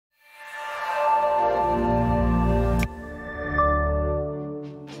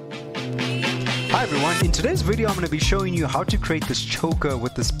Hi everyone, in today's video I'm going to be showing you how to create this choker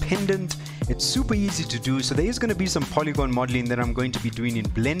with this pendant. It's super easy to do, so there is going to be some polygon modeling that I'm going to be doing in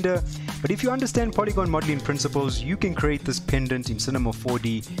Blender, but if you understand polygon modeling principles, you can create this pendant in Cinema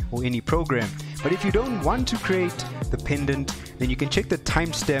 4D or any program. But if you don't want to create the pendant, then you can check the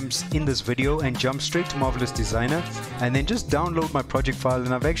timestamps in this video and jump straight to Marvelous Designer and then just download my project file,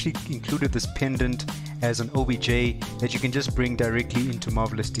 and I've actually included this pendant as an OBJ that you can just bring directly into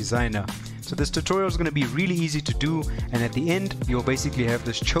Marvelous Designer. So this tutorial is going to be really easy to do, and at the end you'll basically have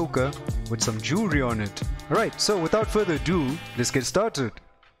this choker with some jewelry on it. Alright, so without further ado, let's get started.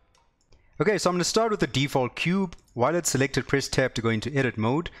 Okay, so I'm going to start with the default cube. While it's selected, press tab to go into edit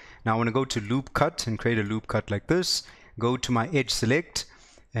mode. Now I want to go to loop cut and create a loop cut like this. Go to my edge select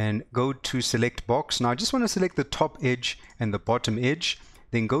and go to select box. Now I just want to select the top edge and the bottom edge,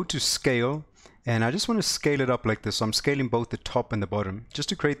 then go to scale, and I just want to scale it up like this. So I'm scaling both the top and the bottom just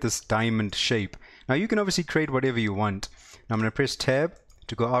to create this diamond shape. Now you can obviously create whatever you want. Now I'm going to press tab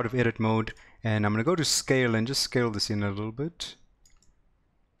to go out of edit mode, and I'm going to go to scale and just scale this in a little bit.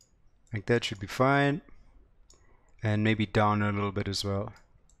 Like that should be fine, and maybe down a little bit as well.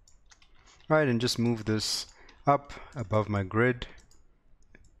 Right, and just move this up above my grid.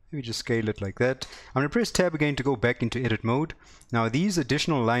 Maybe just scale it like that. I'm going to press tab again to go back into edit mode. Now these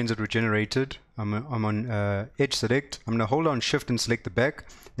additional lines that were generated, I'm on edge select. I'm going to hold on shift and select the back,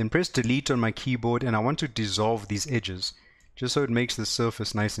 then press delete on my keyboard, and I want to dissolve these edges just so it makes the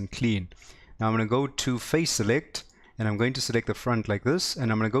surface nice and clean. Now I'm going to go to face select, and I'm going to select the front like this,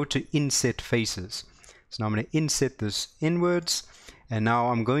 and I'm going to go to inset faces. So now I'm going to inset this inwards, and now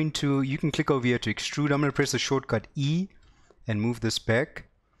I'm going to, you can click over here to extrude. I'm going to press the shortcut E and move this back,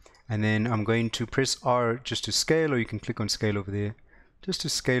 and then I'm going to press R just to scale, or you can click on scale over there just to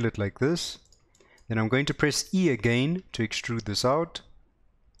scale it like this. Then I'm going to press E again to extrude this out.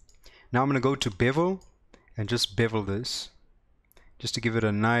 Now I'm going to go to bevel and just bevel this just to give it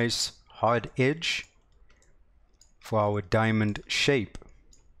a nice hard edge for our diamond shape.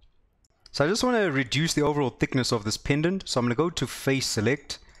 So I just want to reduce the overall thickness of this pendant, so I'm going to go to face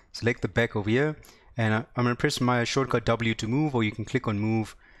select, select the back over here, and I'm going to press my shortcut W to move, or you can click on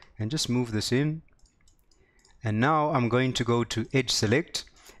move and just move this in. And now I'm going to go to edge select,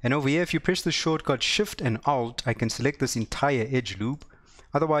 and over here if you press the shortcut shift and alt, I can select this entire edge loop.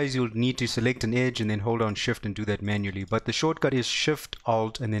 Otherwise you'll need to select an edge and then hold on shift and do that manually, but the shortcut is shift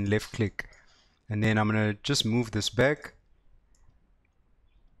alt and then left click. And then I'm going to just move this back,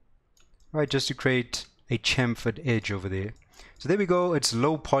 right, just to create a chamfered edge over there. So there we go, it's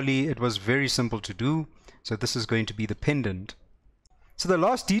low poly, it was very simple to do. So this is going to be the pendant. So the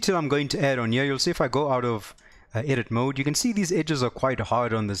last detail I'm going to add on here, you'll see if I go out of edit mode, you can see these edges are quite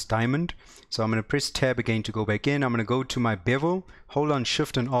hard on this diamond. So I'm going to press tab again to go back in. I'm going to go to my bevel, hold on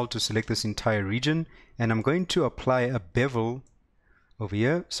shift and alt to select this entire region, and I'm going to apply a bevel over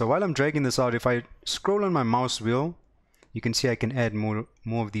here. So while I'm dragging this out, if I scroll on my mouse wheel, you can see I can add more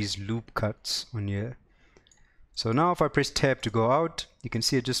of these loop cuts on here. So now if I press tab to go out, you can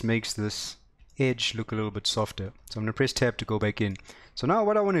see it just makes this edge look a little bit softer. So I'm going to press tab to go back in. So now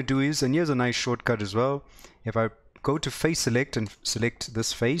what I want to do is, and here's a nice shortcut as well, if I go to face select and select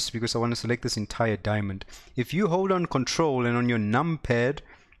this face, because I want to select this entire diamond. If you hold on control and on your numpad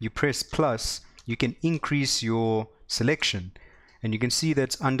you press plus, you can increase your selection. And you can see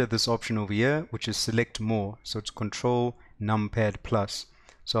that's under this option over here, which is select more. So it's control numpad plus.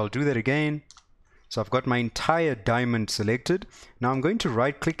 So I'll do that again. So I've got my entire diamond selected. Now I'm going to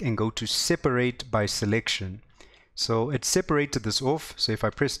right click and go to separate by selection. So it separated this off. So if I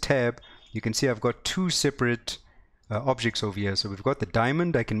press tab, you can see I've got two separate objects over here. So we've got the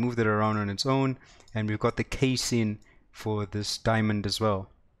diamond, I can move that around on its own, and we've got the casing for this diamond as well.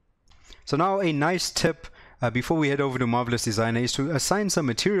 So now a nice tip before we head over to Marvelous Designer is to assign some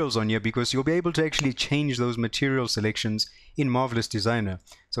materials on here, because you'll be able to actually change those material selections in Marvelous Designer.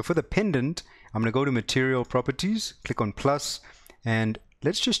 So for the pendant, I'm going to go to material properties, click on plus, and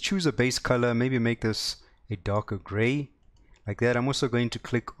let's just choose a base color, maybe make this a darker gray like that. I'm also going to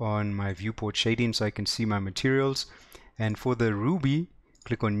click on my viewport shading so I can see my materials, and for the ruby,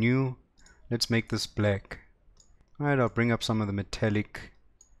 click on new, let's make this black. Alright, I'll bring up some of the metallic,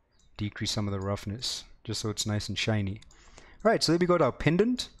 decrease some of the roughness, just so it's nice and shiny. Right, so there we got our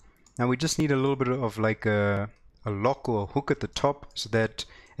pendant. Now we just need a little bit of like a lock or a hook at the top so that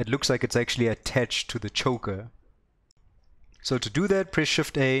it looks like it's actually attached to the choker. So to do that, press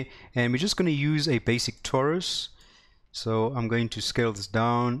shift A, and we're just going to use a basic torus. So I'm going to scale this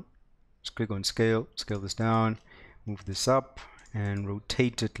down, just click on scale, scale this down, move this up and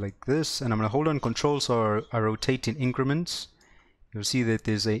rotate it like this, and I'm going to hold on control so I rotate in increments. you'll see that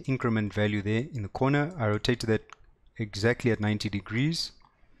there's an increment value there in the corner. I rotated that exactly at 90 degrees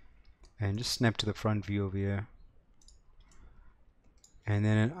and just snap to the front view over here. And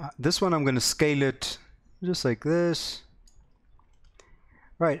then this one I'm going to scale it just like this.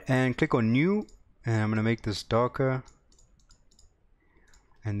 Right, and click on new, and I'm going to make this darker.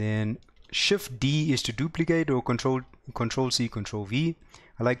 And then Shift D is to duplicate, or Control C, Control V.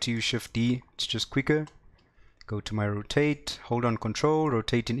 I like to use Shift D, it's just quicker. Go to my rotate, hold on Control,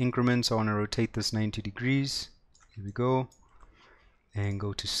 rotate in increments. I want to rotate this 90 degrees. Here we go. And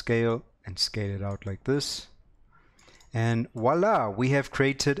go to scale and scale it out like this. And voila, we have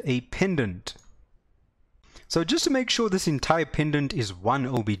created a pendant. So just to make sure this entire pendant is one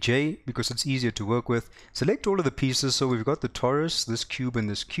OBJ, because it's easier to work with, select all of the pieces. So we've got the torus, this cube, and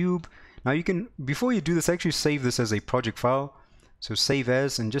this cube. Now you can, before you do this, actually save this as a project file. So save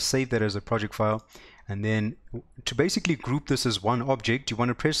as, and just save that as a project file. And then to basically group this as one object, you want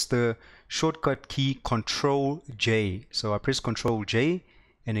to press the shortcut key Control J. So I press Control J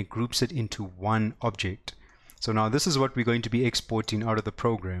and it groups it into one object. So now this is what we're going to be exporting out of the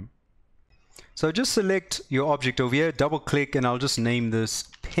program. So just select your object over here, double click, and I'll just name this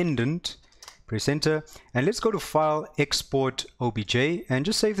pendant. Press enter, and let's go to File, Export OBJ, and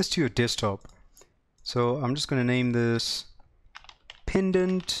just save this to your desktop. So I'm just going to name this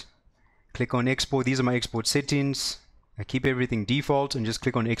pendant. Click on export. These are my export settings. I keep everything default and just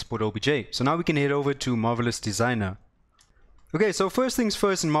click on export OBJ. So now we can head over to Marvelous Designer. Okay, so first things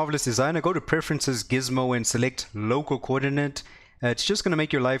first, in Marvelous Designer, go to Preferences, Gizmo, and select Local Coordinate. It's just going to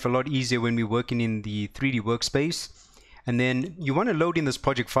make your life a lot easier when we're working in the 3D workspace. And then you want to load in this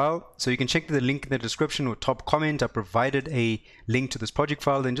project file. So you can check the link in the description or top comment. I provided a link to this project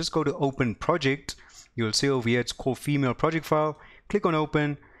file. Then just go to Open Project. You'll see over here it's called Female Project File. Click on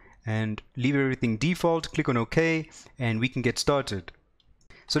Open and leave everything default. Click on OK, and we can get started.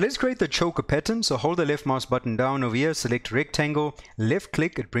 So let's create the choker pattern. So hold the left mouse button down over here, select rectangle, left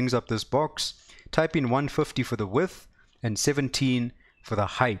click, it brings up this box. Type in 150 for the width and 17 for the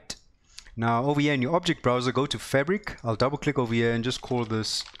height. Now over here in your object browser, go to fabric. I'll double click over here and just call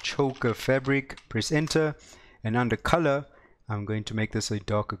this choker fabric. Press enter, and under color, I'm going to make this a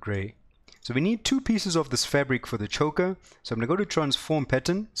darker gray. So we need two pieces of this fabric for the choker. So I'm going to go to transform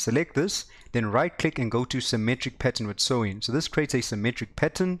pattern, select this, then right click and go to symmetric pattern with sewing. So this creates a symmetric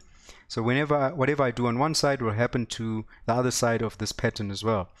pattern. So whatever I do on one side will happen to the other side of this pattern as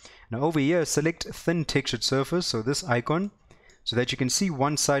well. Now over here, select thin textured surface, so this icon, so that you can see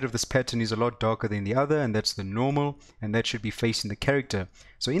one side of this pattern is a lot darker than the other, and that's the normal, and that should be facing the character.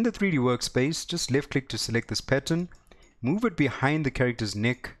 So in the 3D workspace, just left click to select this pattern, move it behind the character's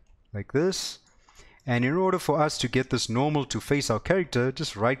neck like this, and in order for us to get this normal to face our character,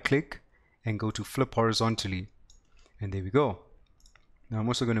 just right click and go to flip horizontally, and there we go. Now I'm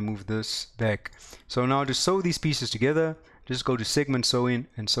also going to move this back. So now to sew these pieces together, just go to segment sewing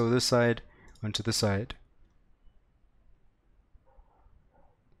and sew this side onto the side.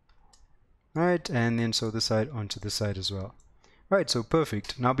 Right, and then sew this side onto this side as well. Right, so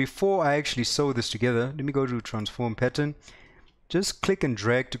perfect. Now before I actually sew this together, let me go to transform pattern. Just click and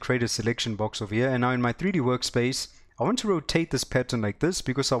drag to create a selection box over here. And now in my 3D workspace, I want to rotate this pattern like this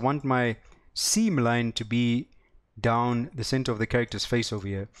because I want my seam line to be down the center of the character's face over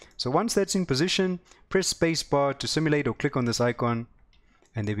here. So once that's in position, press spacebar to simulate or click on this icon,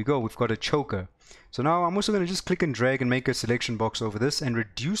 and there we go, we've got a choker. So now I'm also going to just click and drag and make a selection box over this and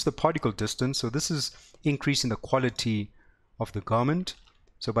reduce the particle distance. So this is increasing the quality of the garment.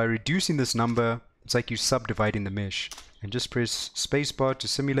 So by reducing this number, it's like you subdividing the mesh, and just press spacebar to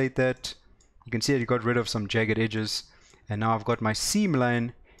simulate that. You can see that you got rid of some jagged edges, and now I've got my seam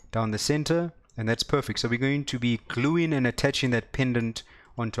line down the center, and that's perfect. So we're going to be gluing and attaching that pendant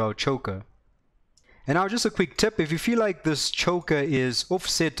onto our choker. And now just a quick tip, if you feel like this choker is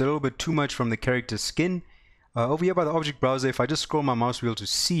offset a little bit too much from the character's skin, over here by the object browser, if I just scroll my mouse wheel to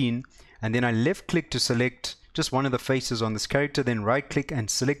scene, and then I left click to select just one of the faces on this character, then right click and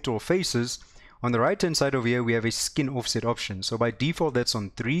select all faces, on the right hand side over here we have a skin offset option. So by default that's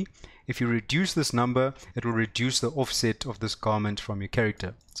on 3. If you reduce this number, it will reduce the offset of this garment from your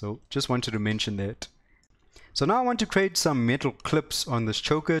character. So just wanted to mention that. So now I want to create some metal clips on this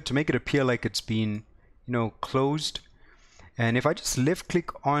choker to make it appear like it's been, closed. And if I just left click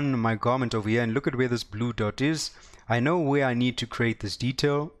on my garment over here and look at where this blue dot is, I know where I need to create this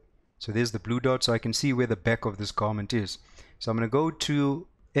detail. So there's the blue dot, so I can see where the back of this garment is. So I'm going to go to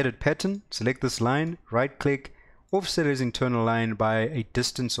edit pattern, select this line, right click, offset as internal line by a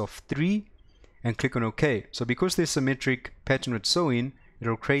distance of 3, and click on OK. So because there's symmetric pattern with sewing,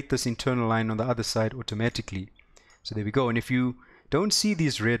 it'll create this internal line on the other side automatically. So there we go. And if you don't see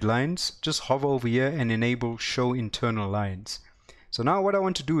these red lines, just hover over here and enable show internal lines. So now what I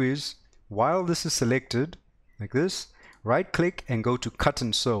want to do is, while this is selected like this, right click and go to cut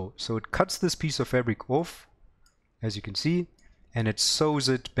and sew. So it cuts this piece of fabric off, as you can see, and it sews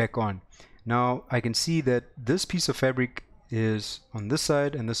it back on. Now I can see that this piece of fabric is on this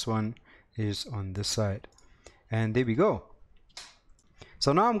side and this one is on this side. And there we go.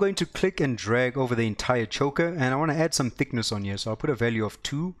 So now I'm going to click and drag over the entire choker, and I want to add some thickness on here. So I'll put a value of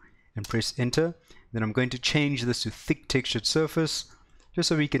 2 and press enter. Then I'm going to change this to thick textured surface, just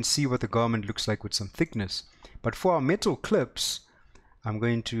so we can see what the garment looks like with some thickness. But for our metal clips, I'm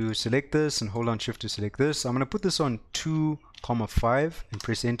going to select this and hold on shift to select this. I'm going to put this on 2,5 and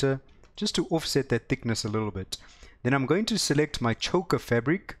press enter, just to offset that thickness a little bit. Then I'm going to select my choker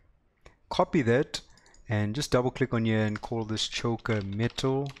fabric, copy that, and just double click on here and call this choker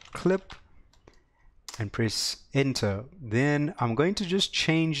metal clip and press enter. Then I'm going to just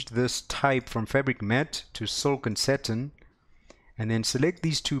change this type from fabric matte to silk and satin, and then select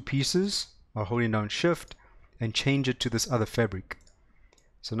these two pieces while holding down shift and change it to this other fabric.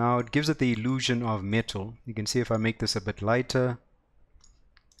 So now it gives it the illusion of metal. You can see if I make this a bit lighter,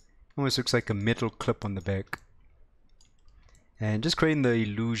 almost looks like a metal clip on the back, and just creating the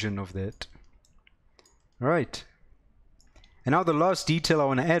illusion of that. Alright, and now the last detail I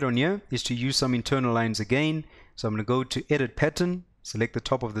want to add on here is to use some internal lines again. So I'm going to go to edit pattern, select the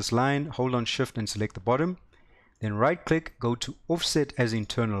top of this line, hold on shift and select the bottom, then right click, go to offset as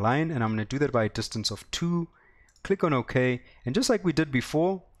internal line, and I'm going to do that by a distance of 2. Click on OK, and just like we did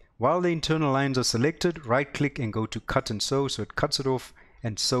before, while the internal lines are selected, right click and go to cut and sew, so it cuts it off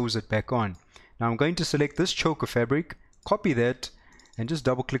and sews it back on. Now I'm going to select this choker fabric, copy that, and just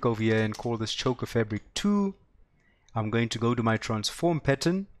double click over here and call this choker fabric 2. I'm going to go to my transform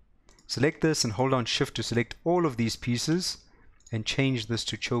pattern, select this and hold on shift to select all of these pieces and change this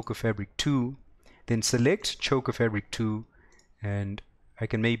to choker fabric 2. Then select choker fabric 2, and I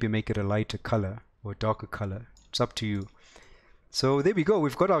can maybe make it a lighter color or a darker color. It's up to you. So there we go,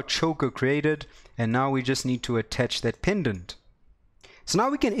 we've got our choker created, and now we just need to attach that pendant. So now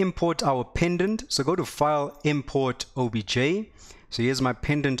we can import our pendant. So go to File, Import OBJ. So here's my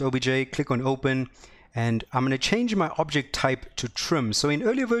pendant OBJ, click on Open, and I'm going to change my object type to trim. So in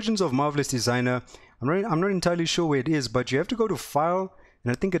earlier versions of Marvelous Designer, I'm not entirely sure where it is, but you have to go to File,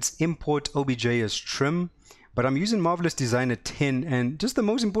 and I think it's Import OBJ as trim. But I'm using Marvelous Designer 10, and just the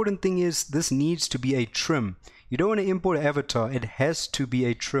most important thing is this needs to be a trim. You don't want to import an avatar, it has to be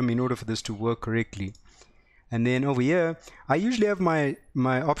a trim in order for this to work correctly. And then over here, I usually have my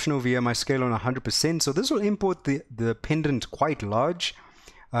option over here, my scale on 100%. So this will import the pendant quite large.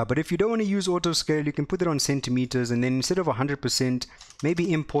 But if you don't want to use auto scale, you can put it on centimeters, and then instead of 100%,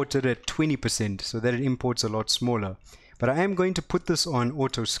 maybe import it at 20% so that it imports a lot smaller. But I am going to put this on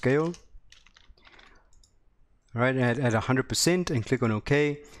auto scale, right, at 100%, and click on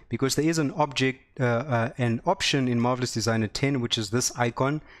OK, because there is an option in Marvelous Designer 10, which is this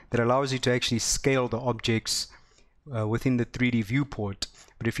icon that allows you to actually scale the objects within the 3D viewport.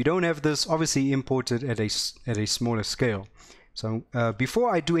 But if you don't have this, obviously import it at a smaller scale. So before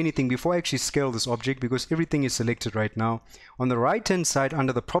I do anything, before I actually scale this object, because everything is selected right now, on the right hand side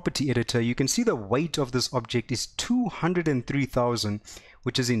under the property editor, you can see the weight of this object is 203,000,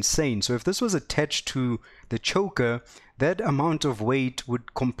 which is insane. So if this was attached to the choker, that amount of weight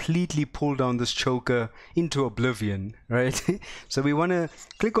would completely pull down this choker into oblivion, right? So we want to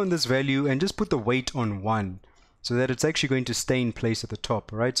click on this value and just put the weight on 1, so that it's actually going to stay in place at the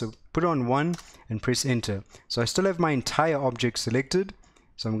top, right? So put it on 1 and press enter. So I still have my entire object selected,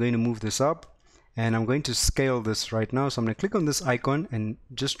 so I'm going to move this up, and I'm going to scale this right now. So I'm going to click on this icon and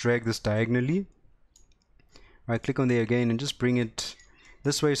just drag this diagonally. Right, click on there again and just bring it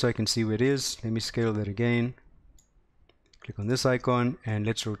this way so I can see where it is. Let me scale that again. Click on this icon and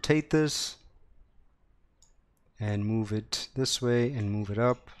let's rotate this and move it this way and move it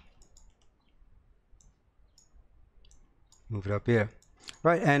up. Move it up here.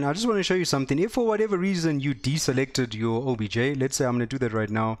 Right, and I just want to show you something. If for whatever reason you deselected your OBJ, let's say I'm going to do that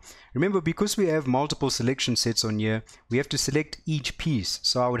right now. Remember, because we have multiple selection sets on here, we have to select each piece.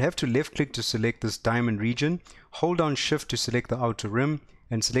 So I would have to left click to select this diamond region, hold down shift to select the outer rim,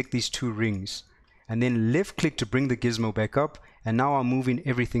 and select these 2 rings. And then left click to bring the gizmo back up, and now I'm moving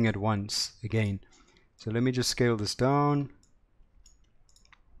everything at once again. So let me just scale this down,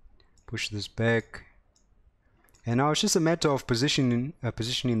 push this back. And now it's just a matter of positioning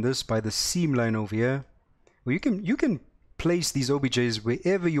this by the seam line over here. Well, you can place these OBJs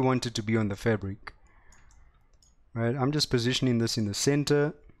wherever you want it to be on the fabric. Right, I'm just positioning this in the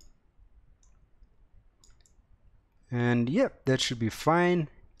center. And yep, that should be fine.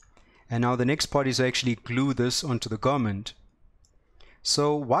 And now the next part is to actually glue this onto the garment.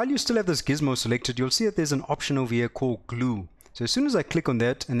 So while you still have this gizmo selected, you'll see that there's an option over here called glue. So as soon as I click on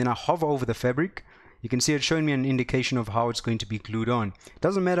that and then I hover over the fabric, you can see it's showing me an indication of how it's going to be glued on. It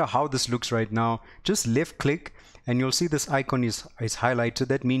doesn't matter how this looks right now, just left click and you'll see this icon is highlighted.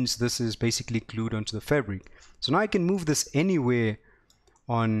 That means this is basically glued onto the fabric. So now I can move this anywhere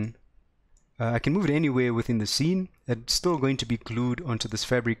on, I can move it anywhere within the scene. It's still going to be glued onto this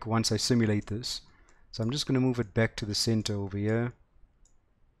fabric once I simulate this. So I'm just going to move it back to the center over here.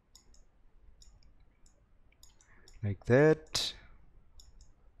 Like that.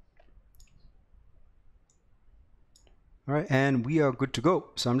 Alright, and we are good to go.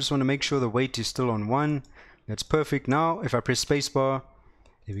 So I'm just want to make sure the weight is still on 1. That's perfect. Now if I press spacebar,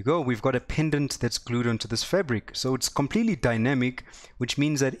 there we go, we've got a pendant that's glued onto this fabric. So it's completely dynamic, which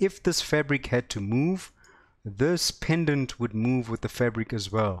means that if this fabric had to move, this pendant would move with the fabric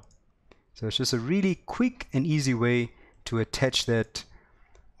as well. So it's just a really quick and easy way to attach that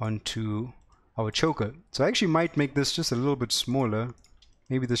onto our choker. So I actually might make this just a little bit smaller.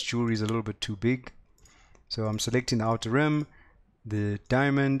 Maybe this jewelry is a little bit too big. So I'm selecting the outer rim, the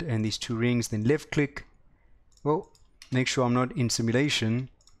diamond, and these 2 rings, then left click. Well, make sure I'm not in simulation.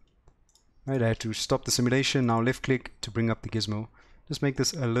 Right, I had to stop the simulation. Now left click to bring up the gizmo. Just make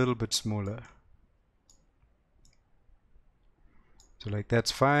this a little bit smaller. So like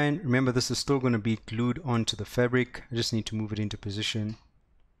that's fine. Remember, this is still going to be glued onto the fabric. I just need to move it into position.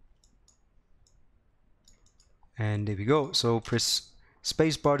 And there we go. So press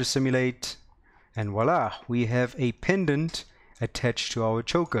spacebar to simulate. And voila, we have a pendant attached to our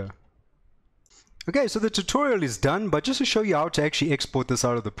choker. Okay, so the tutorial is done, but just to show you how to actually export this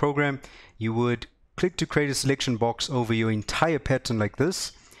out of the program, you would click to create a selection box over your entire pattern like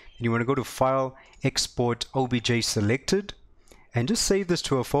this. And you want to go to File, Export OBJ Selected, and just save this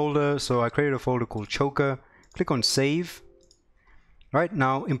to a folder. So I created a folder called Choker. Click on Save. Right,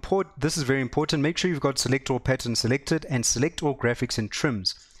 now import, this is very important. Make sure you've got Select All Pattern selected and Select All Graphics and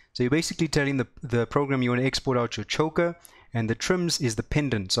Trims. So you're basically telling the program you want to export out your choker, and the trims is the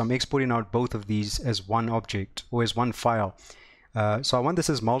pendant. So I'm exporting out both of these as one object or as one file. So I want this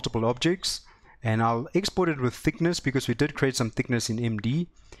as multiple objects, and I'll export it with thickness because we did create some thickness in MD.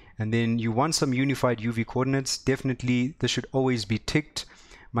 And then you want some unified UV coordinates. Definitely this should always be ticked.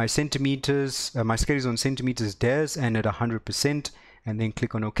 My centimeters, my scale is on centimeters DAS and at 100%, and then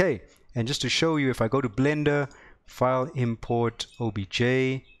click on OK. And just to show you, if I go to Blender, File, Import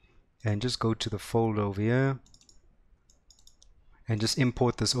OBJ, and just go to the folder over here and just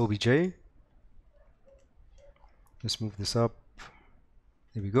import this OBJ. Let's move this up.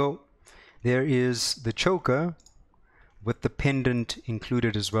 There we go. There is the choker with the pendant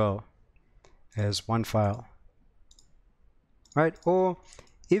included as well as one file. Right, or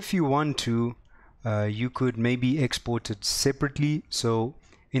if you want to, you could maybe export it separately. So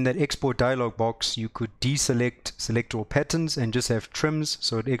in that export dialog box, you could deselect select all patterns and just have trims,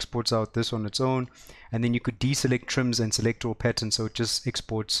 so it exports out this on its own. And then you could deselect trims and select all patterns, so it just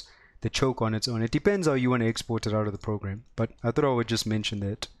exports the choke on its own. It depends how you want to export it out of the program, but I thought I would just mention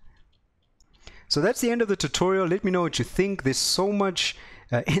that. So that's the end of the tutorial. Let me know what you think. There's so much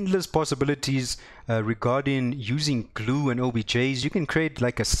endless possibilities regarding using glue and OBJs. You can create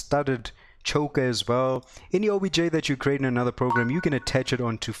like a studded choker as well. Any OBJ that you create in another program, you can attach it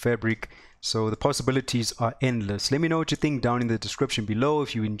onto fabric. So the possibilities are endless. Let me know what you think down in the description below.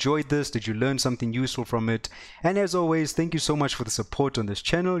 If you enjoyed this, did you learn something useful from it? And as always, thank you so much for the support on this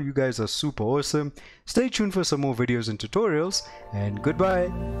channel. You guys are super awesome. Stay tuned for some more videos and tutorials, and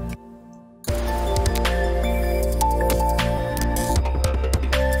goodbye.